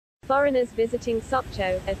foreigners visiting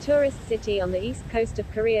Sokcho, a tourist city on the east coast of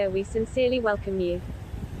Korea, we sincerely welcome you.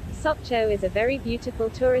 Sokcho is a very beautiful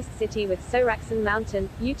tourist city with Soraksan Mountain,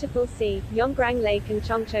 beautiful sea, Yongrang Lake and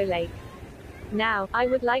Chongcho Lake. Now, I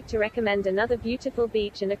would like to recommend another beautiful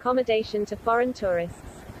beach and accommodation to foreign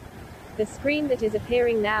tourists. The screen that is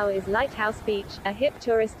appearing now is Lighthouse Beach, a hip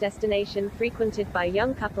tourist destination frequented by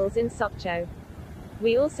young couples in Sokcho.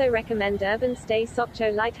 We also recommend urban stay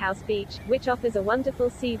Sokcho Lighthouse Beach, which offers a wonderful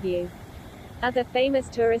sea view. Other famous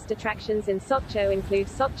tourist attractions in Sokcho include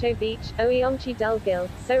Sokcho Beach, Oyeongchi Dulgil,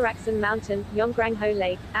 Soraksan Mountain, Yongrangho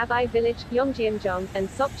Lake, Abai Village, Yongjeomjong, and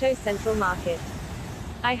Sokcho Central Market.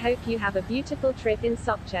 I hope you have a beautiful trip in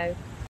Sokcho.